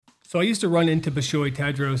So I used to run into Bishoy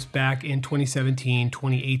Tadros back in 2017,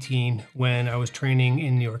 2018, when I was training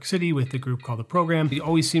in New York City with the group called The Program. He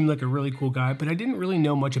always seemed like a really cool guy, but I didn't really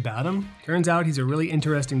know much about him. Turns out he's a really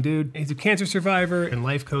interesting dude. He's a cancer survivor and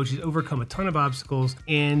life coach. He's overcome a ton of obstacles,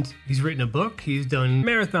 and he's written a book. He's done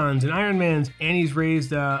marathons and Ironmans, and he's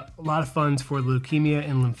raised a lot of funds for the Leukemia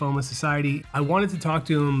and Lymphoma Society. I wanted to talk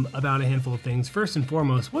to him about a handful of things. First and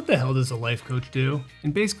foremost, what the hell does a life coach do?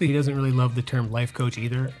 And basically, he doesn't really love the term life coach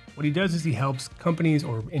either. What he does is he helps companies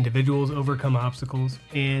or individuals overcome obstacles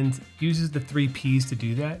and uses the 3 Ps to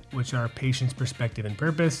do that, which are patience, perspective, and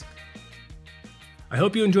purpose. I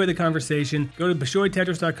hope you enjoy the conversation. Go to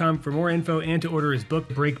bishoytadros.com for more info and to order his book,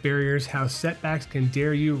 Break Barriers, How Setbacks Can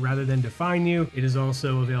Dare You Rather Than Define You. It is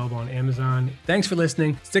also available on Amazon. Thanks for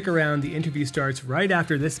listening. Stick around. The interview starts right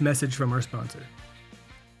after this message from our sponsor.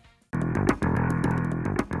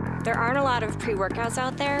 There aren't a lot of pre-workouts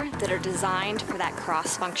out there that are designed for that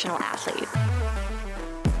cross-functional athlete.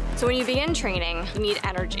 So when you begin training, you need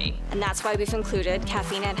energy, and that's why we've included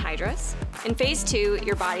caffeine anhydrous. In phase 2,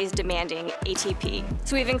 your body's demanding ATP.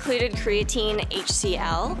 So we've included creatine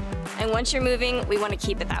HCl, and once you're moving, we want to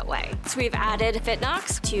keep it that way. So we've added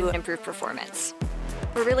FitNox to improve performance.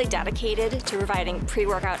 We're really dedicated to providing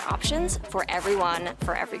pre-workout options for everyone,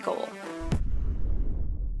 for every goal.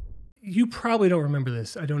 You probably don't remember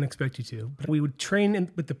this. I don't expect you to. But we would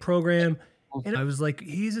train with the program, and I was like,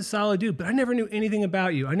 he's a solid dude, but I never knew anything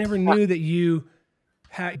about you. I never knew that you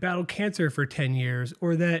had battled cancer for 10 years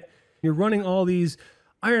or that you're running all these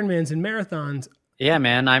Ironmans and marathons. Yeah,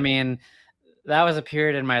 man. I mean, that was a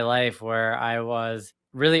period in my life where I was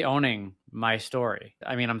really owning my story.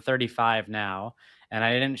 I mean, I'm 35 now, and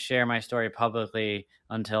I didn't share my story publicly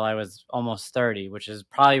until I was almost 30, which is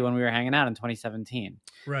probably when we were hanging out in 2017.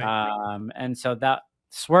 Right. And so that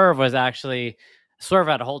Swerve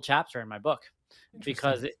had a whole chapter in my book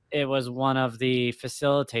because it was one of the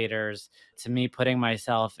facilitators to me putting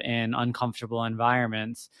myself in uncomfortable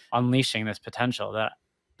environments, unleashing this potential that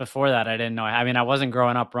before that I didn't know. I mean, I wasn't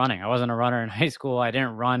growing up running. I wasn't a runner in high school. I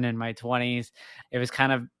didn't run in my 20s. It was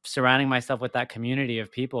kind of surrounding myself with that community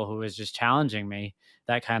of people who was just challenging me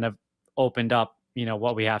that kind of opened up,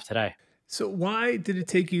 what we have today. So why did it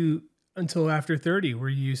take you until after 30? Were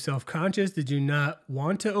you self-conscious? Did you not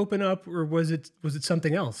want to open up, or was it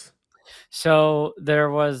something else? So there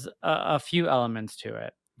was a few elements to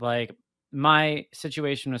it. Like, my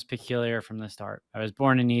situation was peculiar from the start. I was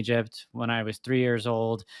born in Egypt when I was 3 years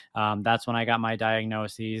old. That's when I got my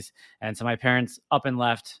diagnoses. And so my parents up and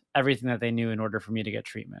left everything that they knew in order for me to get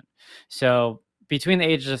treatment. So between the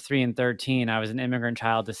ages of 3 and 13, I was an immigrant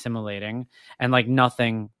child assimilating, and like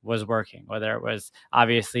nothing was working, whether it was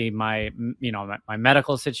obviously my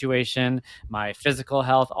medical situation, my physical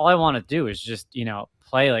health. All I wanted to do was just,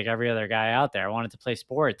 play like every other guy out there. I wanted to play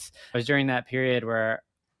sports. It was during that period where,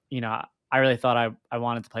 I really thought I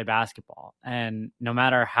wanted to play basketball. And no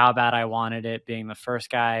matter how bad I wanted it, being the first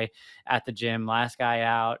guy at the gym, last guy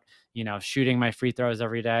out, shooting my free throws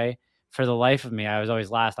every day, for the life of me, I was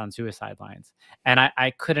always last on suicide lines. And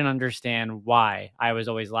I couldn't understand why I was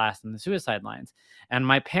always last in the suicide lines. And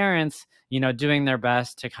my parents, doing their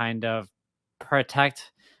best to kind of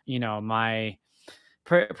protect,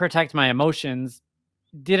 protect my emotions,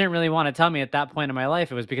 didn't really want to tell me at that point in my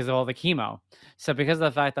life it was because of all the chemo. So because of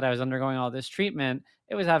the fact that I was undergoing all this treatment,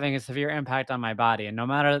 it was having a severe impact on my body. And no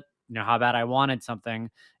matter, how bad I wanted something,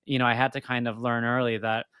 I had to kind of learn early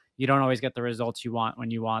that you don't always get the results you want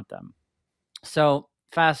when you want them. So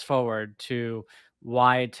fast forward to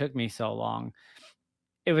why it took me so long.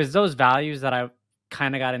 It was those values that I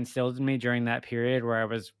kind of got instilled in me during that period where I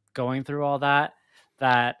was going through all that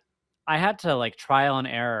I had to like trial and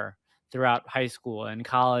error throughout high school and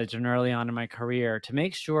college and early on in my career to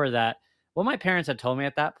make sure that what my parents had told me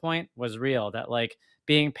at that point was real, that like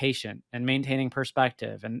being patient and maintaining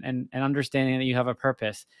perspective and understanding that you have a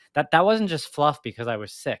purpose, that wasn't just fluff because I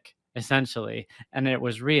was sick, essentially, and it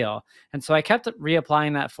was real. And so I kept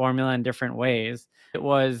reapplying that formula in different ways. It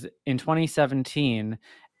was in 2017,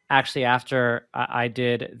 actually, after I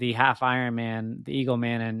did the half Ironman, the Eagle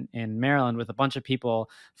Man in Maryland with a bunch of people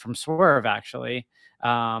from Swerve, actually.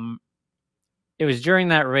 It was during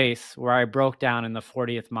that race where I broke down in the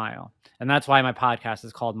 40th mile. And that's why my podcast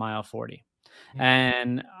is called Mile 40. Yeah.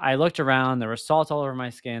 And I looked around, there was salt all over my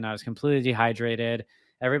skin. I was completely dehydrated.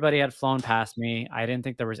 Everybody had flown past me. I didn't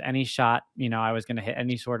think there was any shot, I was going to hit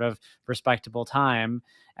any sort of respectable time.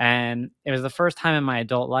 And it was the first time in my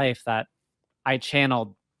adult life that I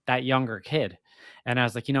channeled that younger kid. And I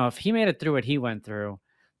was like, if he made it through what he went through,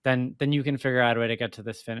 then you can figure out a way to get to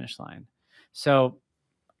this finish line. So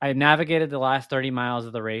I navigated the last 30 miles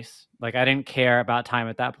of the race. Like, I didn't care about time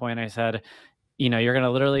at that point. I said, you're going to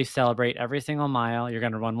literally celebrate every single mile. You're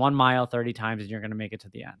going to run 1 mile 30 times and you're going to make it to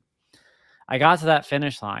the end. I got to that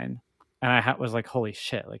finish line and I was like, holy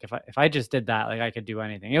shit. Like if I just did that, like I could do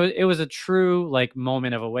anything. It was a true like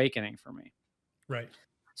moment of awakening for me. Right.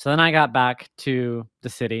 So then I got back to the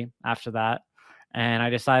city after that, and I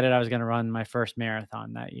decided I was going to run my first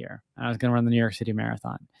marathon that year. And I was going to run the New York City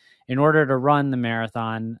Marathon. In order to run the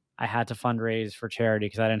marathon, I had to fundraise for charity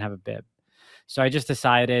because I didn't have a bib. So I just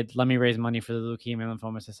decided, let me raise money for the Leukemia and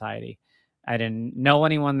Lymphoma Society. I didn't know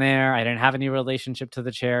anyone there. I didn't have any relationship to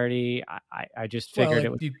the charity. I just figured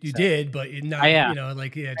it was. You did, but not, I know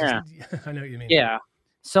what you mean. Yeah.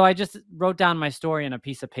 So I just wrote down my story in a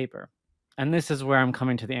piece of paper. And this is where I'm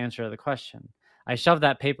coming to the answer to the question. I shoved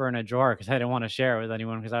that paper in a drawer because I didn't want to share it with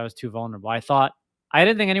anyone because I was too vulnerable. I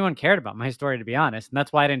didn't think anyone cared about my story, to be honest. And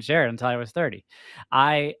that's why I didn't share it until I was 30.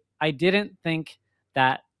 I didn't think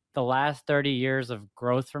that the last 30 years of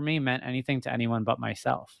growth for me meant anything to anyone but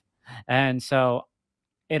myself. And so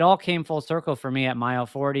it all came full circle for me at mile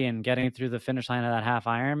 40 and getting through the finish line of that half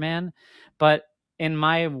Ironman. But in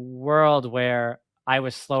my world where I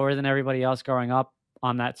was slower than everybody else growing up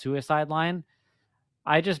on that suicide line,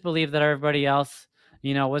 I just believed that everybody else,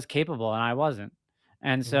 was capable and I wasn't.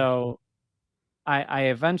 And so I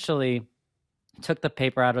eventually took the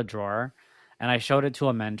paper out of a drawer and I showed it to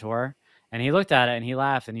a mentor. And he looked at it and he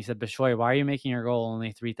laughed and he said, Bishoy, why are you making your goal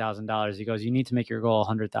only $3,000? He goes, you need to make your goal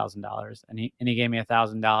 $100,000. And he gave me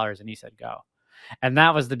 $1,000 and he said, go. And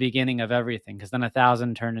that was the beginning of everything, because then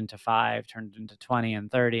 1,000 turned into 5, turned into 20 and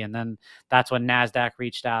 30. And then that's when NASDAQ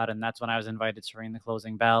reached out. And that's when I was invited to ring the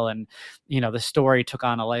closing bell. And, the story took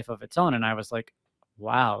on a life of its own. And I was like,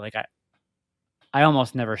 wow, like I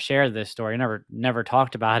almost never shared this story, never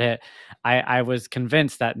talked about it. I was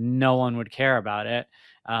convinced that no one would care about it.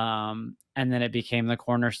 And then it became the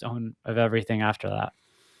cornerstone of everything after that.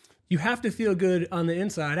 You have to feel good on the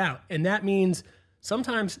inside out. And that means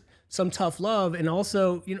sometimes some tough love, and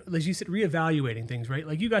also, as you said, reevaluating things, right?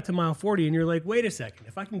 Like you got to mile 40 and you're like, wait a second,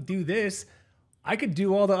 if I can do this, I could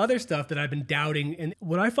do all the other stuff that I've been doubting. And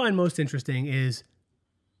what I find most interesting is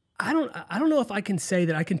I don't know if I can say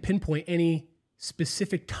that I can pinpoint any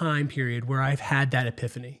specific time period where I've had that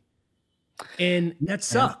epiphany. And that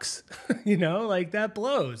sucks, like that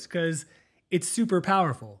blows because it's super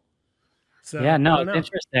powerful. So yeah, no, it's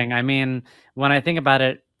interesting. I mean, when I think about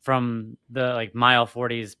it from the like mile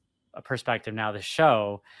 40s perspective now, the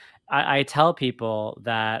show, I tell people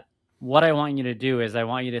that what I want you to do is I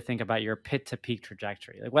want you to think about your pit to peak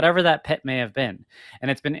trajectory, like whatever that pit may have been. And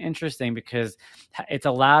it's been interesting because it's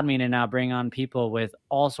allowed me to now bring on people with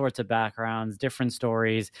all sorts of backgrounds, different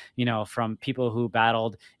stories, from people who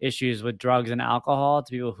battled issues with drugs and alcohol to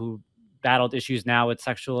people who battled issues now with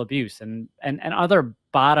sexual abuse and other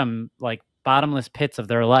bottomless pits of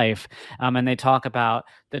their life. And they talk about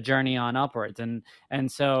the journey on upwards.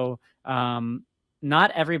 And so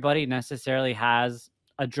not everybody necessarily has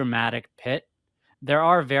a dramatic pit. There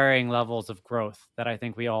are varying levels of growth that I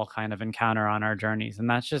think we all kind of encounter on our journeys. And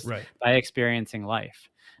that's just by experiencing life.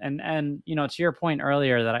 And to your point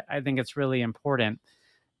earlier that I think it's really important.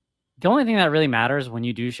 The only thing that really matters when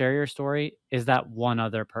you do share your story is that one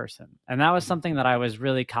other person. And that was something that I was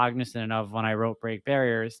really cognizant of when I wrote Break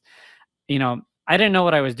Barriers. I didn't know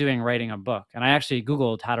what I was doing writing a book. And I actually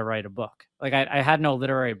Googled how to write a book. Like I had no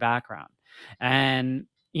literary background. And,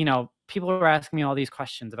 people were asking me all these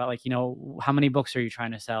questions about like, how many books are you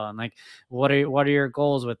trying to sell? And like, what are your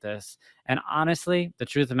goals with this? And honestly, the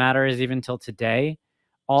truth of the matter is even till today,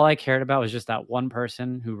 all I cared about was just that one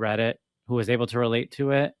person who read it, who was able to relate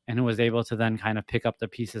to it, and who was able to then kind of pick up the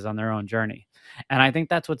pieces on their own journey. And I think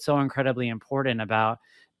that's what's so incredibly important about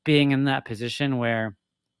being in that position where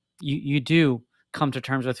you do come to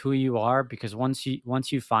terms with who you are, because once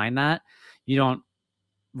you find that, you don't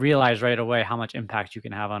realize right away how much impact you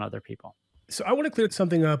can have on other people. So I want to clear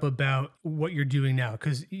something up about what you're doing now,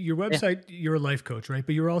 because your website, you're a life coach, right?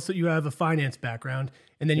 But you have a finance background,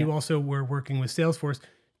 and then you also were working with Salesforce.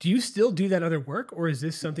 Do you still do that other work, or is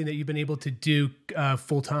this something that you've been able to do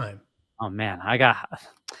full time? Oh man,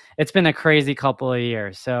 it's been a crazy couple of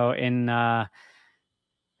years. So in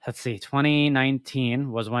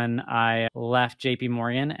 2019 was when I left JP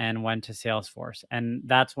Morgan and went to Salesforce. And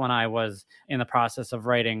that's when I was in the process of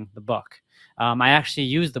writing the book. I actually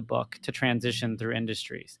used the book to transition through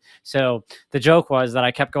industries. So the joke was that I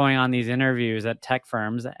kept going on these interviews at tech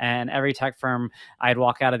firms, and every tech firm I'd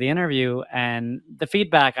walk out of the interview and the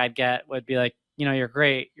feedback I'd get would be like, you're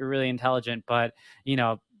great, you're really intelligent, but,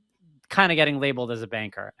 kind of getting labeled as a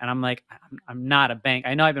banker. And I'm like, I'm not a bank.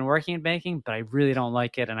 I know I've been working in banking, but I really don't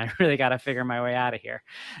like it. And I really got to figure my way out of here.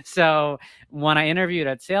 So when I interviewed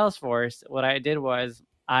at Salesforce, what I did was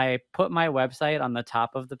I put my website on the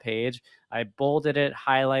top of the page. I bolded it,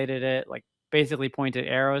 highlighted it, like basically pointed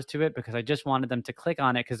arrows to it because I just wanted them to click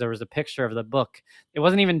on it because there was a picture of the book. It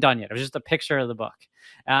wasn't even done yet. It was just a picture of the book.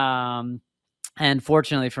 And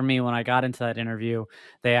fortunately for me, when I got into that interview,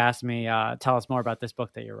 they asked me, tell us more about this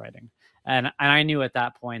book that you're writing. And I knew at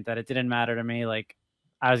that point that it didn't matter to me. Like,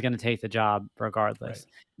 I was going to take the job regardless. Right.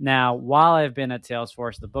 Now, while I've been at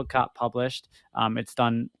Salesforce, the book got published. It's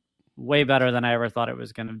done way better than I ever thought it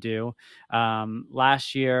was going to do.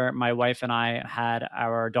 Last year, my wife and I had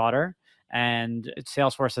our daughter, and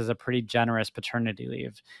Salesforce has a pretty generous paternity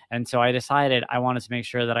leave. And so I decided I wanted to make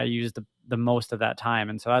sure that I used the most of that time.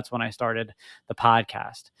 And so that's when I started the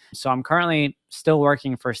podcast. So I'm currently still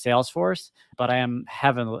working for Salesforce, but I am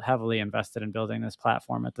heavily invested in building this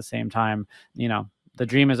platform at the same time. You know, the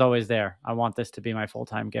dream is always there. I want this to be my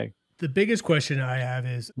full-time gig. The biggest question I have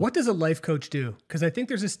is, what does a life coach do? Because I think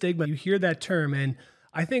there's a stigma. You hear that term, and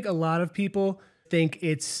I think a lot of people think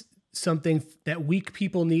it's something that weak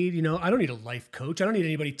people need. You know, I don't need a life coach. I don't need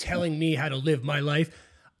anybody telling me how to live my life.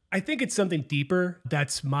 I think it's something deeper.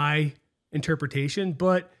 That's my interpretation,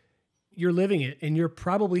 but you're living it, and you're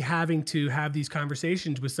probably having to have these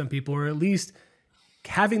conversations with some people, or at least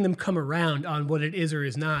having them come around on what it is or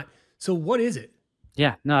is not. So what is it?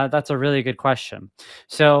 Yeah, no, that's a really good question.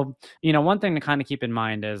 So, you know, one thing to kind of keep in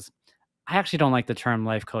mind is I actually don't like the term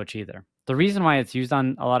life coach either. The reason why it's used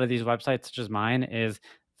on a lot of these websites, such as mine, is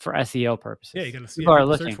for SEO purposes. Yeah, you got to search for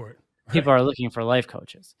it. Right. People are looking for life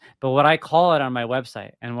coaches. But what I call it on my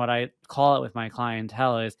website and what I call it with my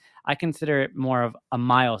clientele is I consider it more of a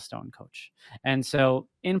milestone coach. And so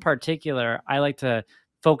in particular, I like to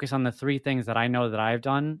focus on the three things that I know that I've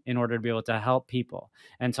done in order to be able to help people.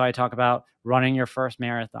 And so I talk about running your first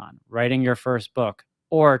marathon, writing your first book,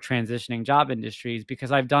 or transitioning job industries,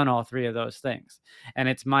 because I've done all three of those things. And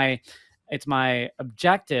it's my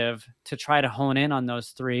objective to try to hone in on those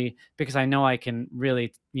three, because I know I can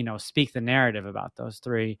really, you know, speak the narrative about those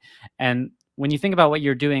three. And when you think about what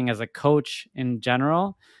you're doing as a coach in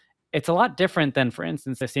general, it's a lot different than, for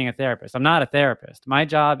instance, seeing a therapist. I'm not a therapist. My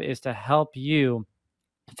job is to help you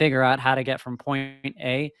figure out how to get from point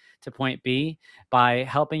A to point B by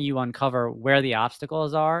helping you uncover where the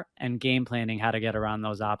obstacles are and game planning how to get around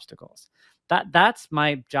those obstacles. That's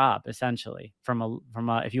my job, essentially, from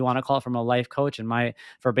a if you want to call it from a life coach, and my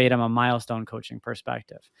verbatim a milestone coaching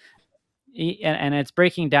perspective. And it's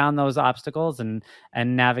breaking down those obstacles and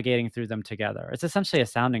navigating through them together. It's essentially a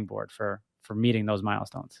sounding board for meeting those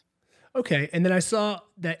milestones. Okay, and then I saw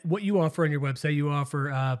that what you offer on your website, you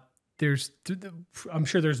offer I'm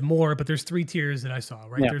sure there's more, but there's 3 tiers that I saw,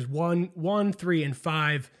 right? Yep. There's 1, 3, and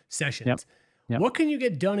 5 sessions. Yep. Yep. What can you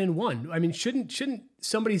get done in one? I mean, shouldn't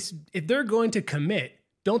somebody, if they're going to commit,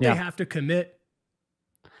 don't they have to commit?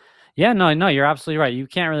 Yeah, no, you're absolutely right. You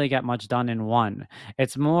can't really get much done in one.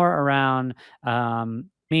 It's more around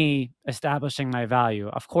me establishing my value.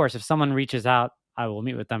 Of course, if someone reaches out, I will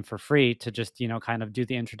meet with them for free to just, you know, kind of do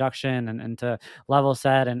the introduction and to level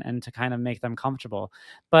set and to kind of make them comfortable.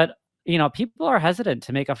 But, you know, people are hesitant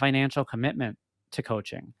to make a financial commitment to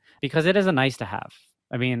coaching because it is a nice to have.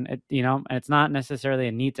 I mean, it's not necessarily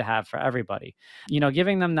a need to have for everybody. You know,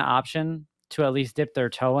 giving them the option to at least dip their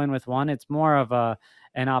toe in with one, it's more of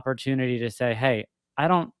an opportunity to say, hey, I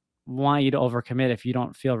don't want you to overcommit if you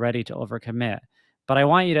don't feel ready to overcommit, but I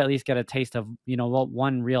want you to at least get a taste of, you know, what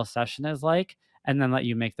one real session is like, and then let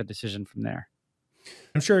you make the decision from there.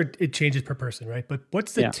 I'm sure it changes per person, right? But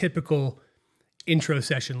what's the typical intro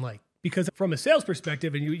session like? Because from a sales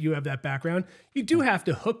perspective, and you have that background, you do have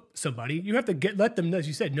to hook somebody. You have to let them, as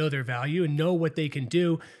you said, know their value and know what they can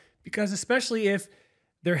do. Because especially if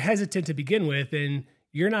they're hesitant to begin with, and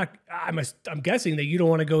you're not, I'm guessing that you don't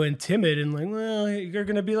want to go in timid and like, well, you're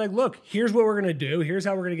going to be like, look, here's what we're going to do. Here's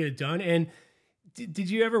how we're going to get it done. And did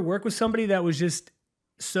you ever work with somebody that was just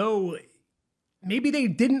so, maybe they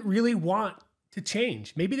didn't really want to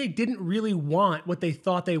change. Maybe they didn't really want what they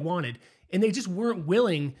thought they wanted, and they just weren't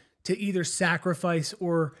willing to either sacrifice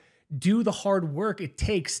or do the hard work it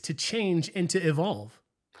takes to change and to evolve.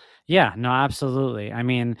 Yeah, no, absolutely. I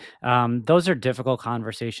mean, those are difficult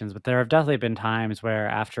conversations, but there have definitely been times where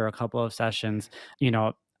after a couple of sessions, you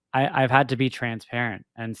know, I've had to be transparent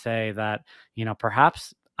and say that, you know,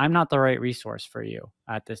 perhaps I'm not the right resource for you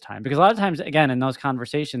at this time. Because a lot of times, again, in those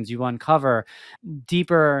conversations, you uncover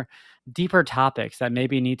deeper topics that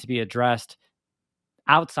maybe need to be addressed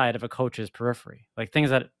outside of a coach's periphery, like things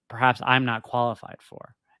that perhaps I'm not qualified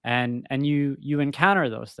for. and you encounter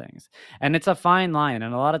those things, and it's a fine line.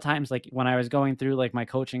 And a lot of times, like when I was going through like my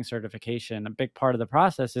coaching certification, a big part of the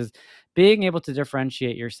process is being able to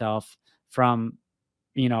differentiate yourself from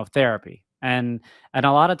therapy. And a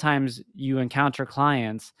lot of times you encounter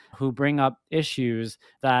clients who bring up issues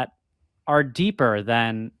that are deeper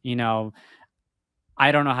than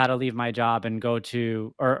I don't know how to leave my job and go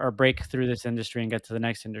to or break through this industry and get to the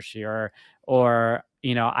next industry, or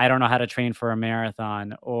I don't know how to train for a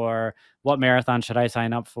marathon, or what marathon should I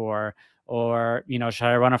sign up for, or should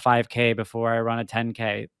I run a 5K before I run a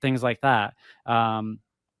 10K, things like that.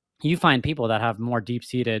 You find people that have more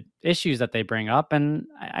deep-seated issues that they bring up, and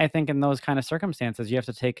I think in those kind of circumstances you have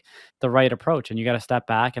to take the right approach, and you got to step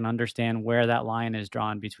back and understand where that line is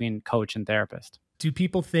drawn between coach and therapist. Do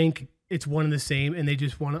people think it's one and the same and they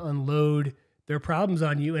just want to unload their problems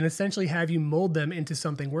on you and essentially have you mold them into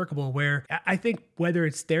something workable? Where I think whether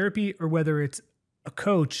it's therapy or whether it's a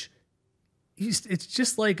coach, it's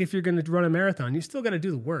just like if you're going to run a marathon, you still got to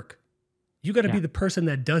do the work. You got to be the person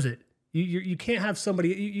that does it. You can't have somebody,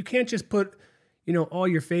 you can't just put, all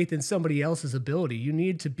your faith in somebody else's ability. You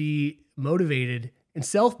need to be motivated and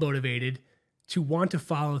self-motivated to want to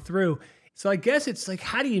follow through. So I guess it's like,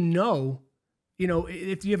 how do you know,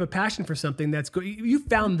 if you have a passion for something that's good? You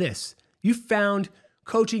found this, you found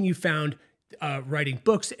coaching, you found writing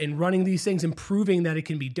books and running these things and proving that it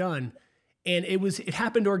can be done. And it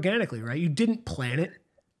happened organically, right? You didn't plan it.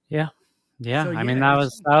 Yeah. Yeah. So, I mean, that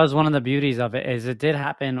was one of the beauties of it, is it did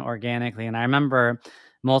happen organically. And I remember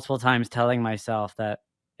multiple times telling myself that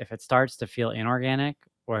if it starts to feel inorganic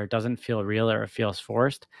or it doesn't feel real or it feels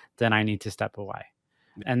forced, then I need to step away.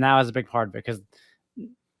 And that was a big part of it, because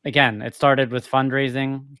again, it started with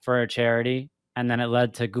fundraising for a charity, and then it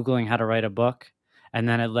led to Googling how to write a book. And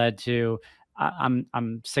then it led to,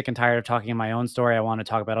 I'm sick and tired of talking my own story. I want to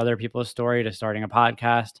talk about other people's story, to starting a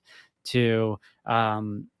podcast, to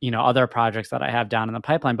other projects that I have down in the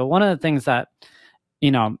pipeline. But one of the things that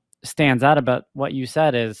stands out about what you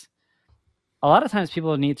said is, a lot of times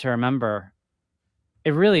people need to remember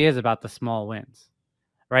it really is about the small wins,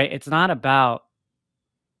 right? It's not about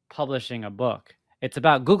publishing a book. It's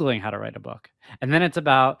about Googling how to write a book. And then it's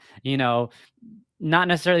about not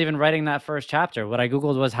necessarily even writing that first chapter. What I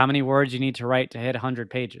Googled was how many words you need to write to hit 100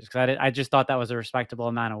 pages. Because I just thought that was a respectable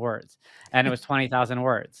amount of words. And it was 20,000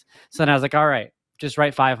 words. So then I was like, all right, just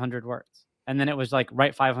write 500 words. And then it was like,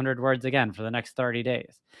 write 500 words again for the next 30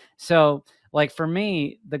 days. So like for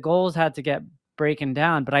me, the goals had to get breaking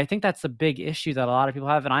down. But I think that's the big issue that a lot of people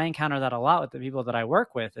have. And I encounter that a lot with the people that I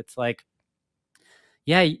work with. It's like,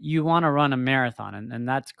 yeah, you want to run a marathon, and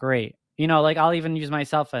that's great. Like I'll even use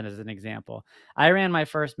myself as an example. I ran my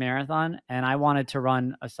first marathon and I wanted to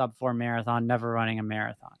run a sub-4 marathon, never running a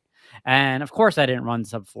marathon. And of course I didn't run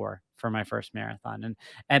sub-4 for my first marathon.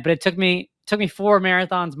 But it took me 4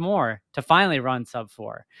 marathons more to finally run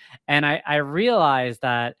sub-4. And I realized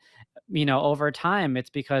that, over time, it's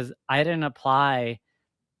because I didn't apply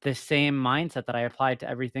the same mindset that I applied to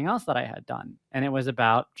everything else that I had done. And it was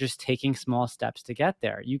about just taking small steps to get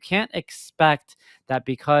there. You can't expect that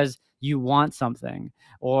because you want something,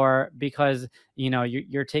 or because,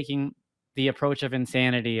 you're taking the approach of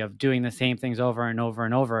insanity of doing the same things over and over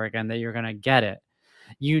and over again, that you're going to get it.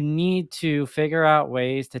 You need to figure out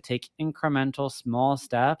ways to take incremental small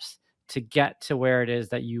steps to get to where it is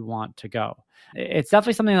that you want to go. It's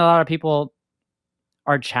definitely something that a lot of people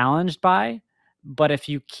are challenged by. But if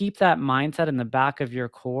you keep that mindset in the back of your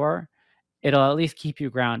core, it'll at least keep you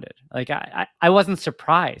grounded. Like I wasn't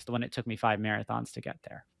surprised when it took me 5 marathons to get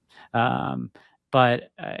there.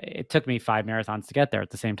 But it took me 5 marathons to get there at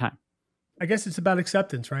the same time. I guess it's about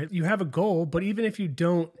acceptance, right? You have a goal, but even if you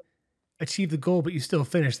don't achieve the goal, but you still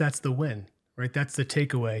finish, that's the win, right? That's the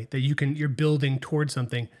takeaway, that you're building towards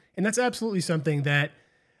something. And that's absolutely something that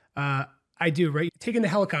I do, right? Taking the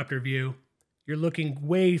helicopter view, you're looking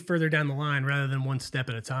way further down the line rather than one step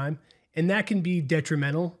at a time. And that can be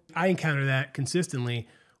detrimental. I encounter that consistently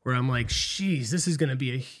where I'm like, geez, this is going to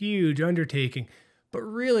be a huge undertaking. But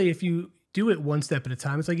really, if you do it one step at a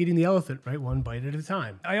time, it's like eating the elephant, right? One bite at a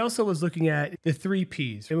time. I also was looking at the 3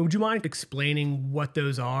 Ps. Would you mind explaining what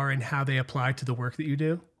those are and how they apply to the work that you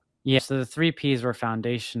do? Yeah, so the 3 Ps were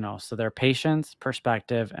foundational. So they're patience,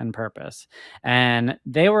 perspective, and purpose. And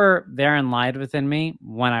they were there and lied within me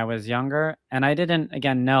when I was younger. And I didn't,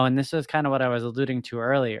 again, know. And this is kind of what I was alluding to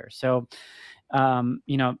earlier. So,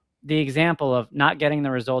 the example of not getting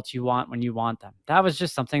the results you want when you want them, that was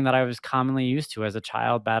just something that I was commonly used to as a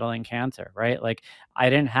child battling cancer, right? Like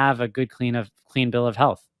I didn't have a good, clean bill of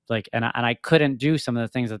health. And I couldn't do some of the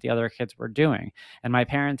things that the other kids were doing. And my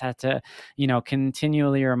parents had to,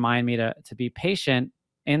 continually remind me to be patient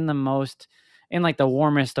in like the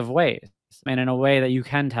warmest of ways, and in a way that you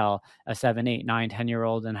can tell a 7, 8, 9,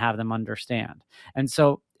 10-year-old and have them understand. And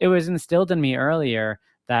so it was instilled in me earlier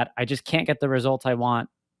that I just can't get the results I want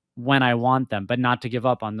when I want them, but not to give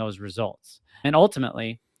up on those results. And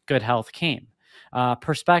ultimately, good health came.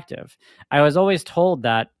 Perspective. I was always told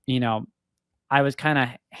that, I was kind of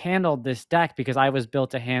handled this deck because I was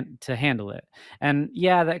built to handle it. And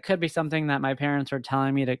yeah, that could be something that my parents were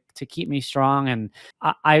telling me to keep me strong. And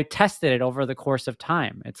I tested it over the course of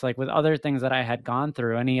time. It's like with other things that I had gone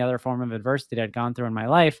through, any other form of adversity that I'd gone through in my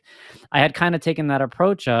life, I had kind of taken that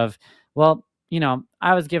approach of, well,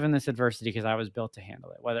 I was given this adversity because I was built to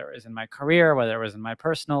handle it, whether it was in my career, whether it was in my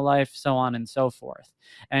personal life, so on and so forth.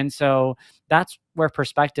 And so that's where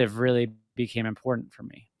perspective really became important for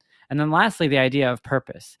me. And then lastly, the idea of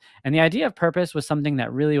purpose. And the idea of purpose was something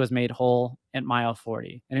that really was made whole at mile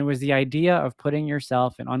 40. And it was the idea of putting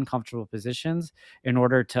yourself in uncomfortable positions in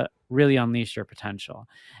order to really unleash your potential.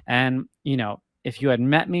 And, if you had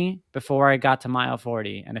met me before I got to mile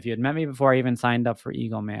 40, and if you had met me before I even signed up for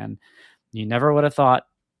Eagle Man, you never would have thought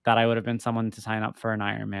that I would have been someone to sign up for an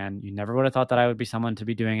Ironman. You never would have thought that I would be someone to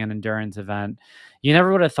be doing an endurance event. You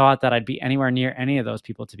never would have thought that I'd be anywhere near any of those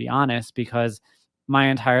people, to be honest, because my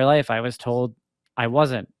entire life I was told I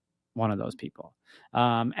wasn't one of those people.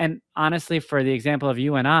 And honestly, for the example of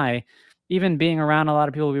you and I, even being around a lot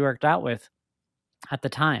of people we worked out with at the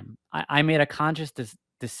time, I made a conscious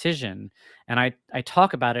decision, and I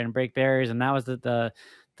talk about it in Break Barriers, and that was the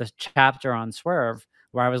chapter on Swerve,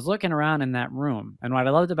 where I was looking around in that room. And what I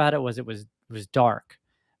loved about it was dark,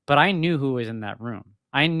 but I knew who was in that room.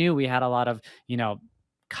 I knew we had a lot of,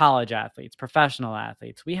 college athletes, professional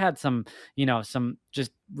athletes. We had some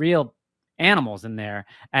just real animals in there.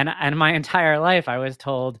 And my entire life I was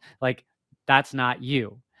told, like, that's not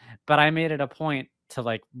you. But I made it a point to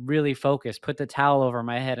like really focus, put the towel over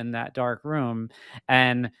my head in that dark room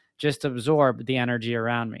and just absorb the energy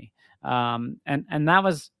around me. And that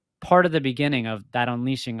was part of the beginning of that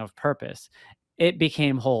unleashing of purpose. It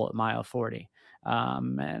became whole at mile 40.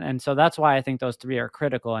 And so that's why I think those three are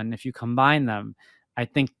critical. And if you combine them, I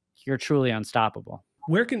think you're truly unstoppable.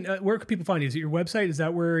 Where can people find you? Is it your website? Is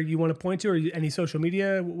that where you want to point to, or any social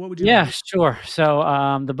media? What would you? Yeah, sure.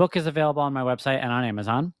 So the book is available on my website and on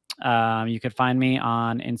Amazon. You could find me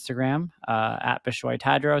on Instagram at Bishoy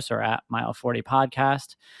Tadros or at Mile 40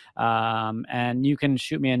 Podcast. And you can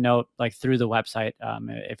shoot me a note like through the website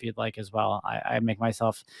if you'd like as well. I make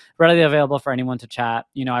myself readily available for anyone to chat.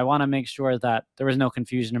 I want to make sure that there was no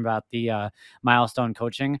confusion about the milestone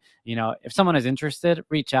coaching. If someone is interested,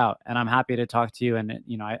 reach out and I'm happy to talk to you. And,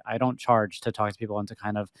 I don't charge to talk to people and to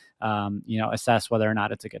kind of, assess whether or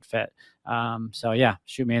not it's a good fit. So yeah,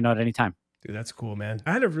 shoot me a note anytime. Dude, that's cool, man.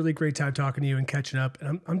 I had a really great time talking to you and catching up.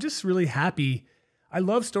 And I'm just really happy. I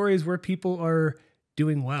love stories where people are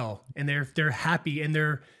doing well and they're happy and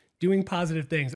they're doing positive things.